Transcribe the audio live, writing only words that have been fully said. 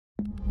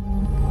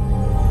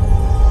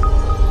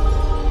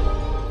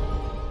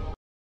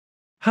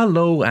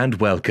Hello and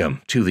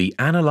welcome to the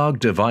Analog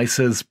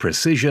Devices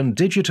Precision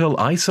Digital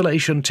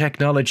Isolation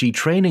Technology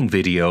training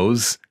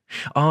videos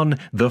on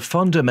the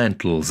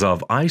fundamentals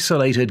of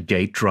isolated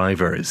gate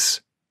drivers.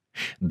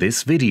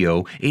 This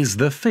video is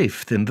the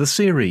fifth in the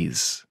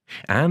series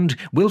and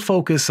will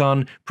focus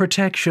on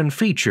protection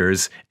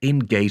features in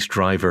gate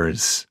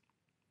drivers.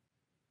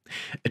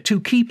 To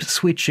keep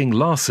switching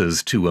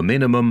losses to a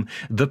minimum,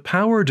 the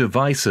power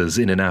devices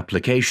in an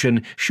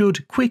application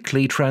should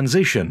quickly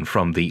transition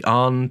from the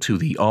on to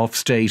the off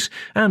state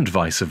and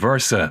vice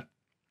versa.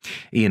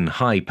 In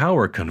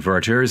high-power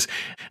converters,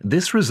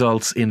 this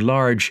results in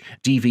large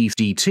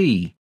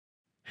dVdt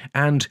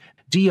and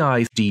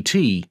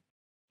didt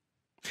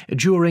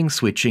during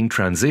switching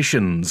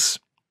transitions.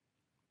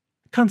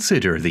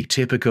 Consider the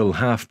typical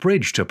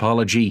half-bridge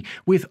topology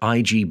with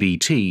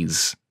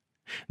IGBTs.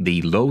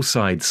 The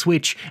low-side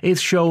switch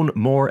is shown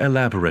more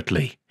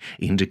elaborately,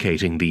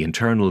 indicating the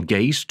internal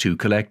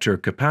gate-to-collector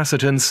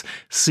capacitance,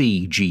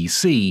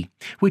 CGC,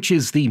 which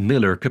is the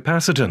Miller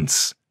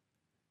capacitance.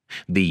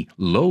 The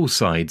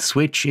low-side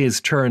switch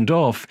is turned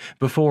off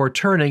before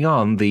turning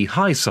on the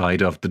high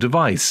side of the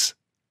device.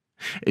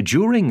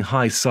 During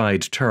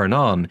high-side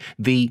turn-on,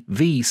 the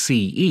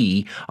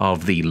VCE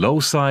of the low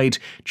side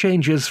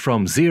changes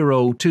from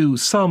 0 to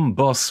some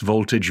bus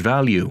voltage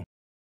value.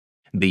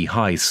 The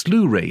high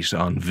slew rate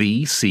on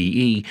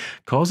VCE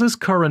causes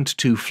current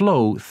to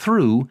flow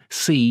through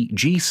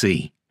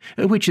CGC,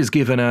 which is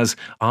given as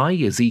I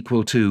is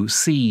equal to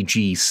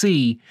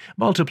CGC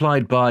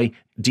multiplied by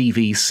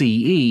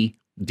dVCE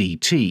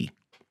dt.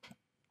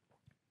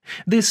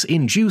 This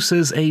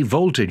induces a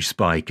voltage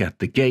spike at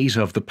the gate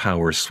of the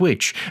power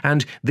switch,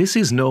 and this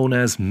is known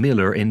as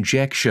Miller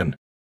injection.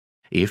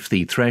 If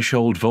the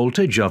threshold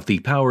voltage of the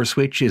power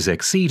switch is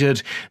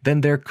exceeded,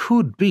 then there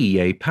could be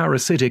a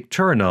parasitic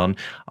turn-on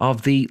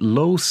of the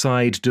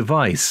low-side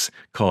device,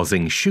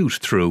 causing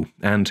shoot-through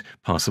and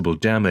possible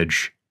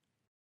damage.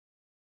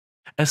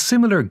 A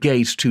similar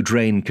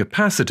gate-to-drain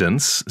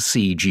capacitance,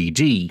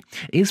 CGD,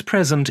 is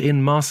present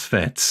in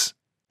MOSFETs,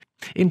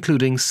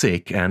 including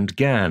SiC and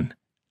GaN.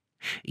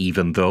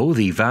 Even though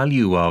the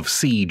value of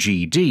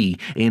CGD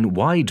in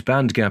wide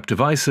bandgap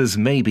devices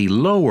may be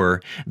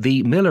lower,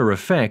 the Miller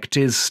effect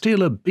is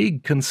still a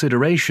big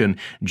consideration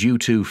due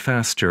to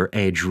faster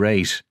edge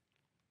rate.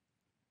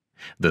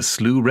 The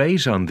slew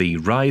rate on the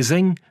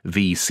rising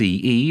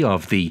VCE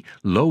of the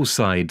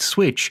low-side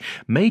switch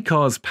may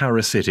cause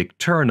parasitic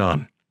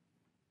turn-on.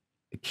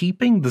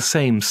 Keeping the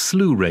same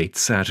slew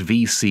rates at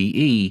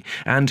VCE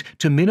and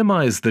to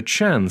minimize the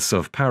chance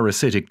of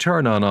parasitic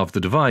turn-on of the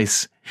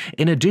device,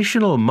 an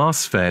additional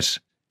MOSFET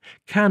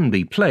can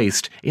be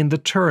placed in the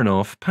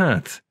turn-off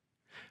path.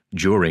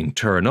 During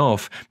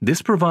turn-off,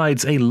 this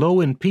provides a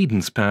low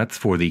impedance path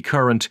for the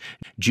current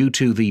due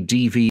to the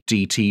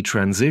dV/dt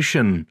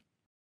transition.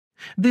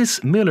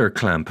 This Miller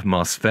clamp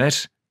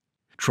MOSFET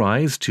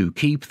tries to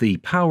keep the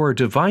power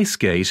device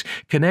gate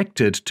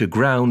connected to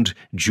ground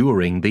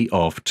during the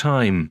off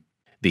time.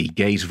 The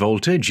gate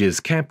voltage is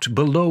kept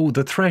below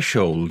the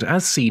threshold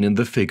as seen in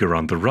the figure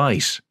on the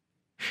right.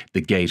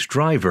 The gate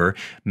driver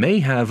may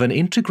have an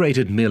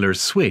integrated Miller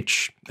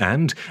switch,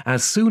 and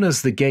as soon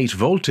as the gate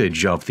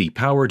voltage of the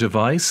power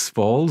device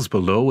falls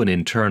below an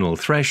internal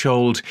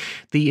threshold,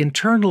 the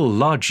internal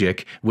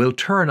logic will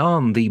turn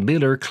on the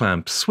Miller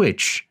clamp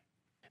switch.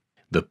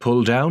 The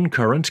pull-down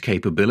current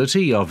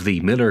capability of the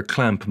Miller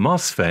clamp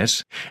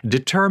MOSFET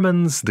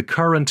determines the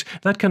current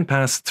that can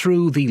pass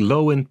through the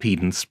low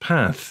impedance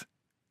path.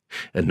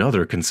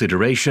 Another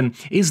consideration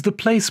is the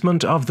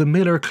placement of the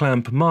Miller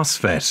clamp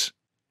MOSFET.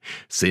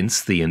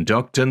 Since the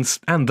inductance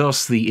and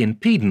thus the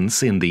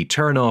impedance in the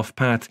turn-off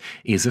path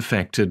is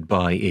affected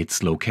by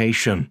its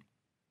location.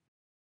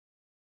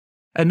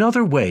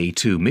 Another way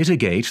to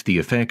mitigate the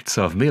effects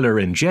of Miller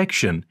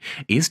injection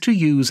is to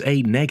use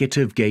a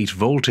negative gate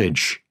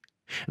voltage.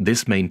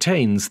 This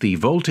maintains the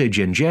voltage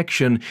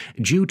injection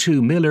due to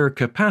Miller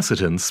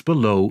capacitance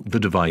below the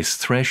device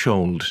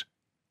threshold.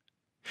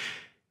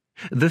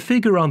 The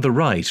figure on the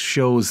right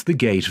shows the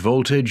gate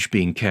voltage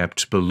being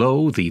kept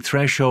below the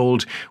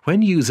threshold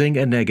when using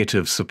a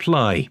negative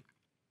supply,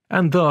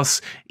 and thus,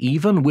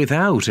 even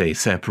without a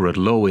separate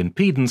low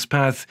impedance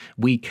path,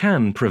 we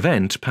can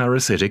prevent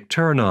parasitic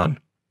turn-on.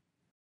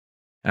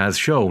 As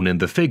shown in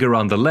the figure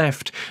on the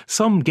left,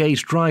 some gate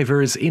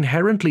drivers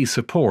inherently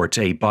support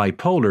a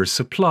bipolar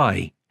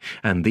supply,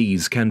 and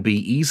these can be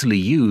easily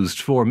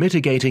used for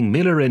mitigating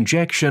Miller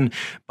injection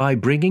by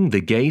bringing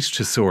the gate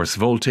to source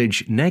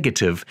voltage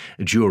negative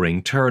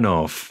during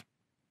turn-off.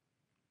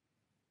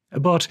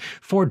 But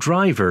for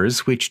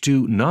drivers which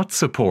do not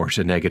support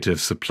a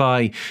negative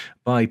supply,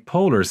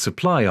 bipolar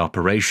supply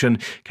operation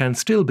can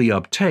still be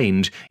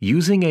obtained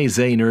using a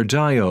Zener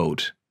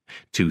diode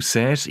to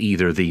set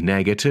either the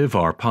negative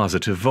or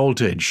positive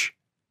voltage.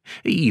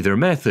 Either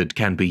method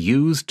can be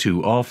used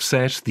to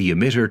offset the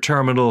emitter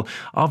terminal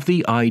of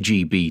the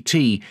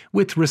IGBT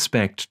with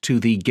respect to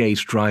the gate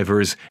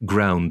driver's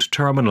ground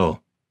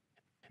terminal.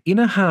 In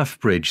a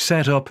half-bridge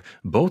setup,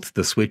 both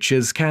the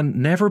switches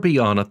can never be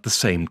on at the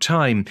same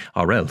time,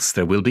 or else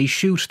there will be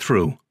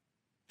shoot-through.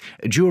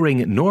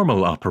 During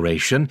normal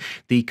operation,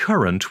 the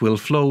current will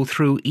flow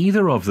through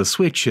either of the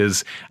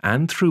switches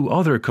and through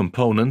other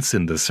components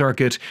in the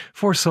circuit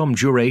for some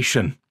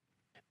duration,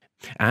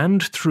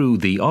 and through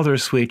the other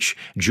switch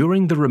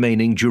during the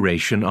remaining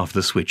duration of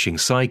the switching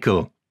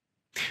cycle.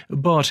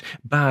 But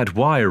bad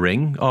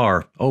wiring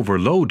or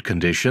overload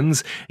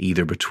conditions,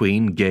 either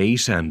between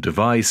gate and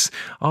device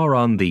or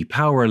on the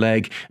power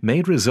leg,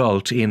 may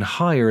result in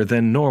higher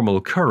than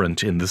normal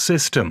current in the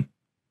system.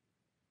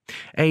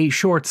 A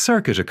short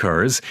circuit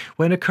occurs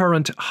when a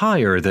current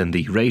higher than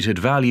the rated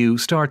value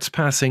starts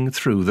passing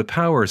through the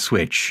power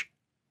switch.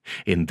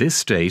 In this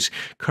state,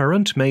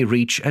 current may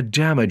reach a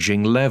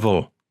damaging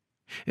level.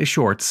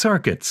 Short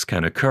circuits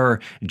can occur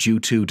due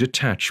to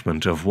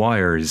detachment of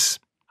wires.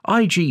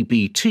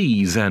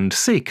 IGBTs and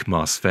SiC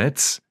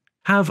MOSFETs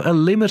have a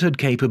limited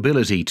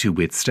capability to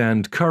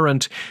withstand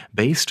current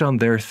based on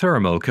their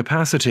thermal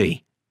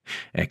capacity.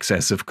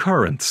 Excessive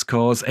currents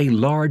cause a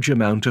large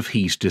amount of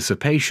heat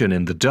dissipation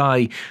in the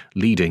die,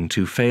 leading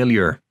to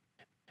failure.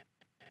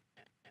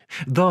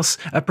 Thus,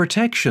 a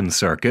protection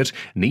circuit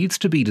needs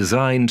to be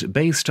designed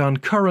based on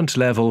current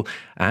level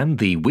and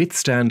the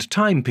withstand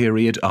time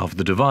period of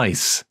the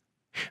device.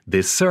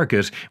 This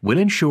circuit will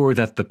ensure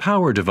that the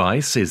power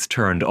device is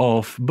turned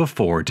off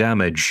before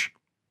damage.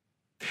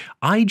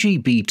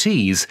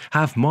 IGBTs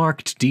have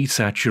marked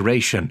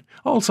desaturation,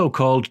 also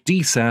called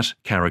desat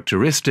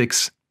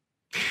characteristics.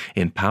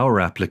 In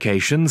power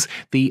applications,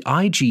 the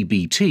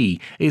IGBT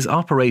is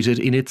operated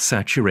in its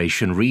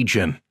saturation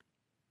region.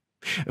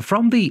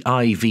 From the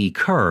IV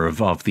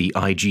curve of the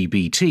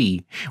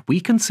IGBT, we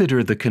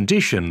consider the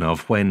condition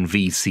of when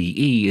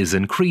VCE is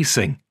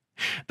increasing,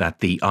 that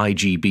the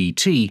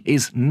IGBT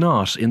is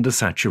not in the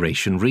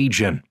saturation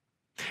region.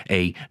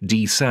 A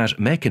desat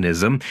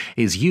mechanism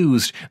is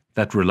used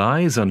that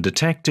relies on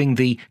detecting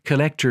the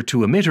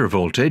collector-to-emitter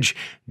voltage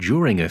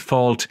during a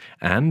fault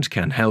and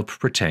can help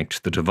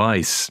protect the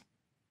device.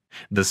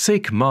 The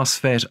SiC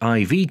MOSFET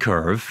IV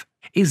curve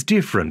is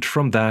different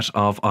from that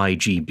of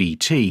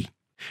IGBT.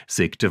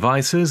 SiC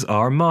devices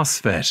are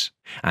MOSFET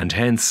and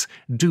hence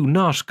do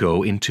not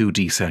go into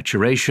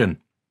desaturation.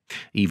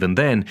 Even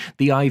then,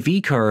 the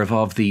IV curve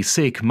of the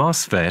SiC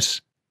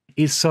MOSFET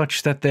is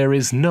such that there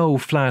is no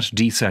flat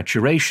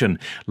desaturation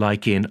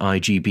like in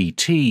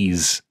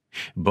IGBTs.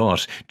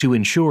 But to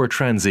ensure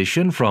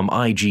transition from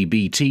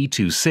IGBT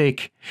to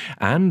SiC,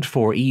 and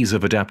for ease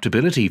of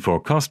adaptability for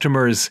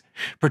customers,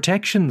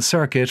 protection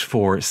circuit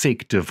for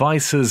SiC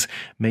devices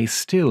may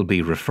still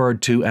be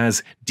referred to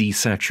as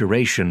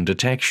desaturation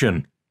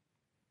detection.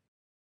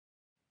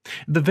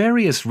 The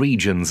various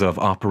regions of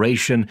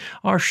operation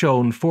are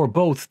shown for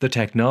both the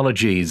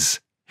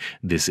technologies.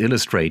 This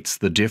illustrates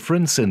the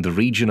difference in the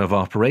region of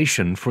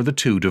operation for the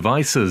two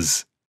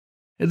devices.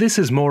 This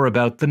is more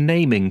about the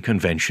naming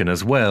convention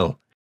as well,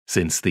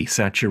 since the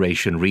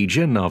saturation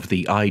region of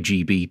the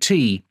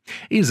IGBT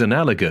is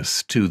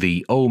analogous to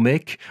the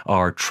ohmic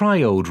or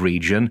triode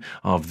region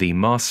of the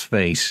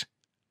MOSFET.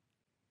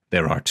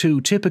 There are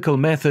two typical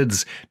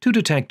methods to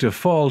detect a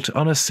fault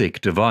on a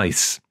SiC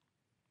device.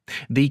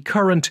 The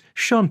current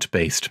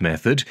shunt-based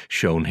method,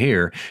 shown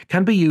here,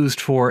 can be used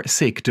for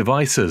SiC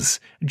devices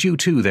due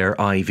to their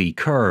IV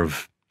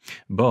curve,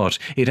 but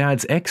it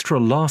adds extra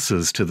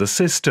losses to the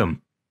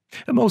system.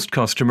 Most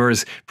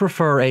customers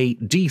prefer a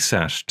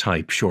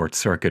desat-type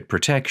short-circuit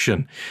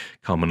protection,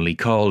 commonly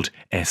called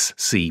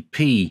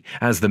SCP,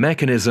 as the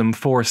mechanism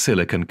for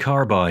silicon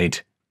carbide.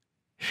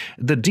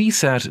 The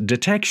desat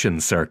detection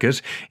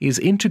circuit is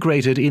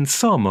integrated in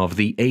some of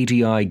the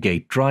ADI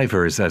gate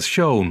drivers as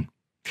shown.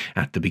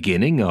 At the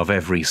beginning of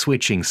every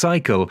switching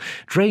cycle,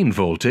 drain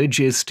voltage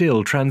is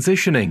still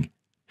transitioning.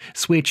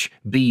 Switch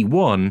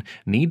B1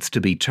 needs to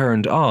be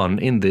turned on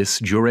in this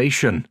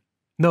duration,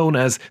 known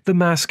as the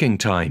masking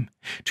time,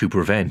 to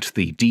prevent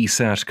the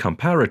desat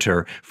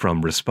comparator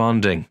from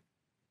responding.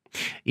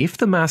 If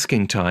the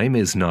masking time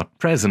is not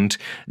present,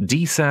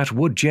 desat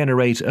would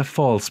generate a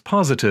false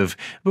positive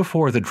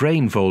before the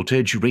drain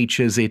voltage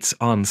reaches its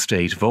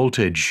on-state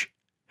voltage.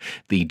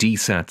 The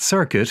desat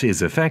circuit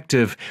is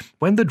effective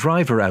when the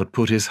driver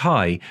output is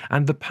high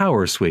and the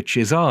power switch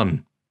is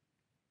on.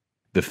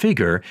 The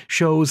figure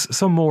shows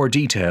some more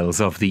details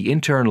of the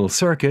internal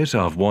circuit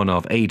of one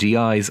of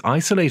ADI's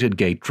isolated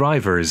gate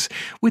drivers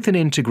with an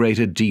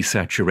integrated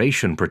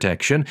desaturation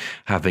protection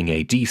having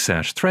a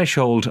desat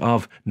threshold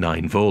of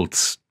 9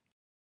 volts.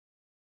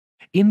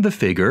 In the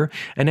figure,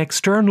 an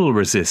external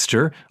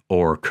resistor,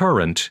 or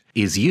current,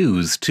 is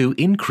used to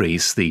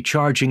increase the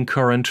charging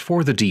current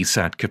for the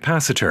desat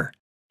capacitor,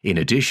 in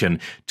addition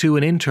to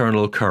an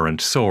internal current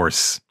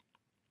source.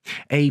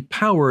 A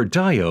power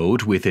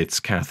diode with its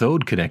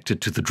cathode connected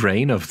to the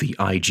drain of the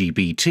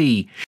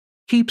IGBT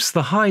keeps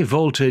the high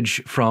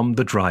voltage from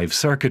the drive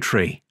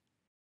circuitry.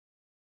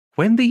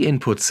 When the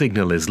input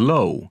signal is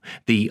low,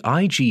 the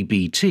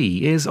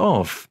IGBT is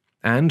off,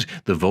 and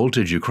the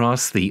voltage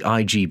across the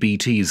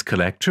IGBT's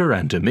collector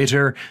and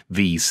emitter,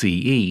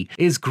 VCE,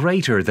 is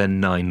greater than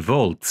 9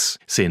 volts,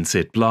 since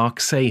it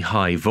blocks a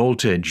high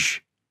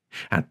voltage.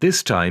 At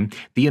this time,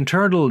 the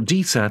internal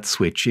DSAT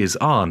switch is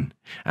on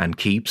and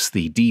keeps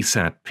the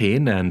DSAT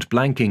pin and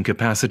blanking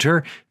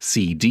capacitor,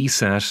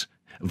 CDSAT,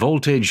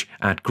 voltage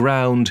at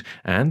ground,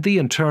 and the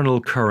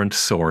internal current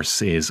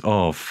source is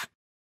off.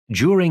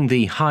 During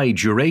the high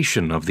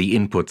duration of the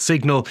input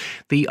signal,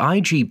 the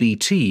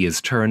IGBT is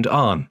turned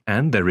on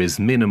and there is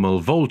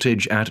minimal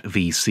voltage at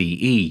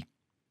VCE.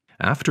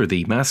 After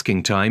the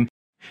masking time,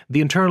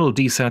 the internal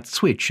DSAT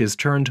switch is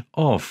turned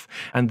off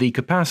and the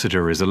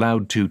capacitor is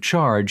allowed to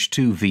charge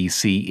to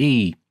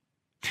VCE.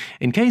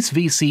 In case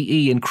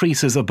VCE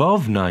increases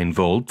above 9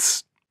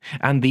 volts,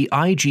 and the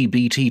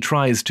IGBT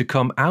tries to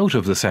come out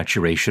of the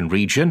saturation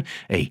region,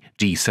 a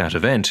DSAT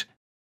event,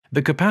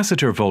 the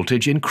capacitor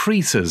voltage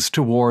increases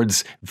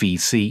towards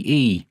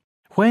VCE.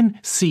 When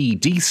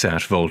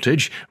CDSAT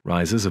voltage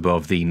rises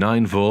above the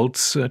 9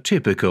 volts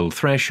typical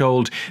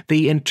threshold,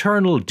 the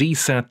internal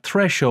DSAT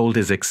threshold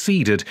is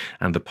exceeded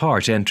and the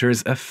part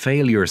enters a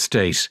failure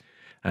state,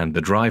 and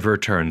the driver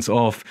turns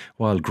off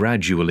while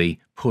gradually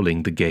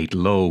pulling the gate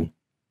low.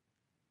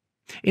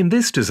 In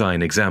this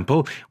design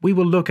example, we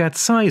will look at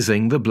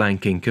sizing the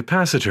blanking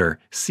capacitor,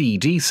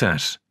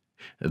 CDSAT.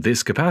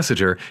 This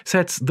capacitor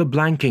sets the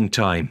blanking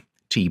time,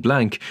 T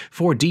blank,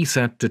 for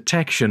DSAT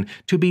detection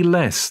to be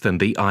less than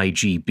the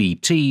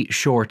IGBT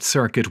short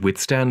circuit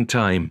withstand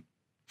time.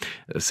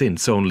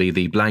 Since only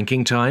the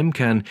blanking time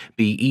can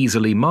be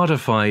easily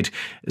modified,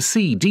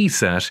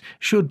 CDSAT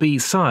should be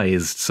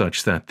sized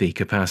such that the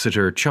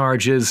capacitor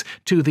charges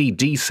to the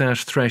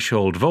DSAT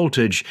threshold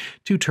voltage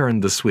to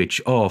turn the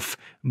switch off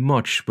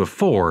much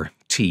before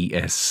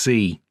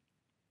TSC.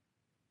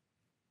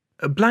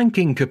 A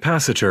blanking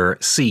capacitor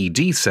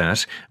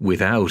CDSAT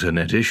without an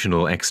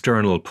additional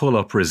external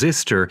pull-up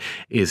resistor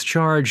is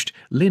charged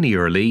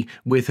linearly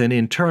with an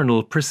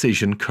internal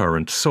precision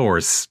current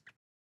source.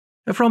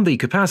 From the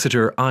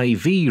capacitor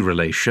IV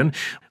relation,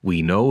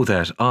 we know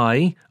that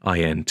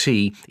INT,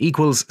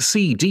 equals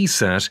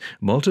CDSAT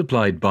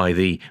multiplied by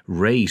the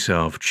rate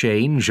of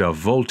change of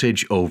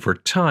voltage over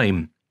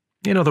time.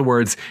 In other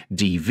words,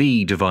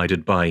 dV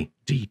divided by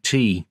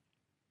dt.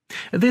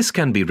 This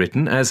can be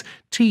written as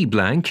T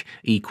blank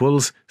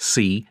equals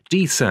C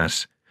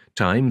DSAT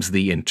times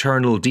the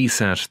internal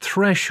DSAT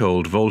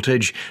threshold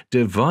voltage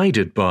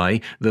divided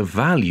by the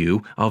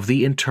value of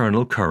the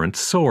internal current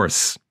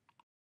source.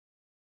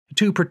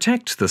 To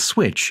protect the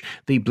switch,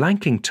 the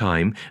blanking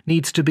time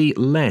needs to be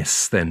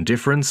less than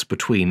difference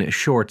between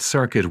short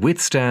circuit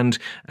withstand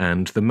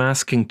and the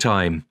masking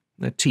time,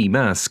 T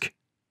mask.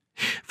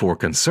 For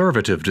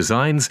conservative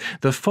designs,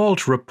 the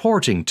fault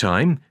reporting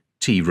time,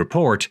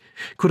 T-report,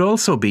 could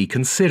also be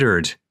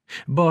considered,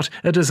 but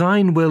a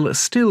design will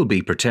still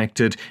be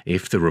protected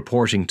if the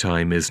reporting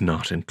time is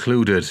not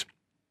included.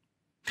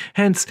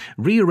 Hence,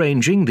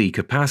 rearranging the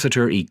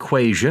capacitor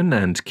equation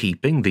and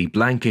keeping the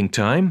blanking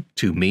time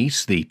to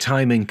meet the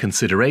timing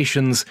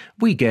considerations,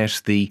 we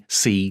get the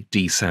C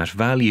DSAT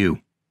value.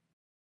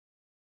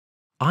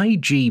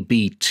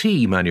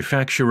 IGBT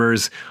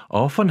manufacturers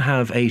often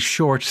have a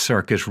short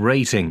circuit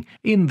rating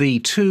in the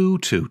 2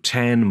 to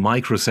 10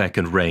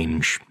 microsecond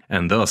range,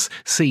 and thus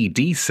C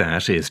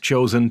DSAT is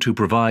chosen to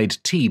provide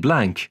T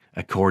blank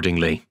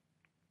accordingly.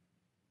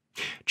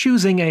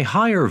 Choosing a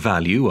higher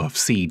value of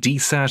C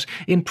DSAT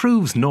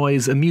improves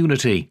noise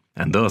immunity,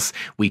 and thus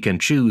we can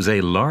choose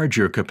a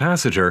larger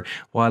capacitor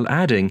while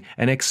adding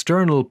an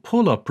external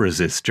pull-up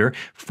resistor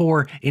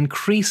for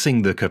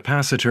increasing the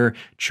capacitor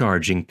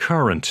charging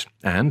current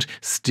and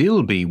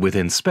still be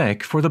within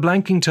spec for the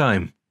blanking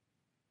time.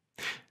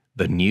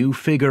 The new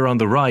figure on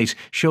the right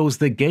shows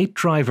the gate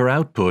driver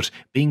output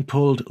being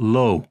pulled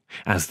low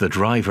as the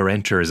driver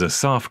enters a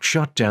soft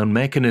shutdown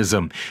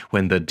mechanism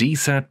when the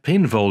DSAT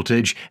pin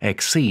voltage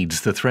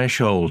exceeds the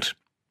threshold.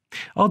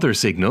 Other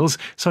signals,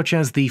 such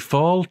as the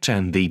fault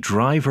and the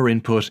driver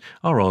input,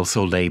 are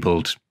also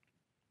labelled.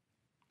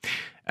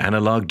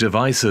 Analog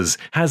Devices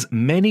has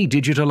many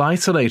digital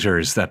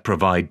isolators that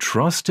provide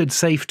trusted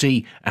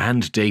safety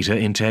and data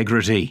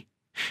integrity.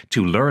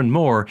 To learn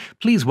more,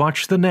 please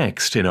watch the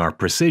next in our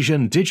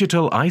Precision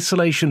Digital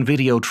Isolation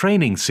video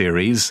training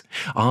series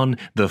on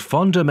the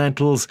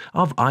fundamentals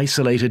of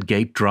isolated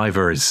gate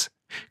drivers.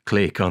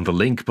 Click on the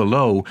link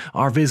below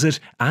or visit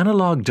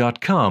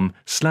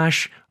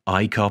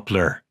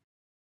analog.com/iCoupler.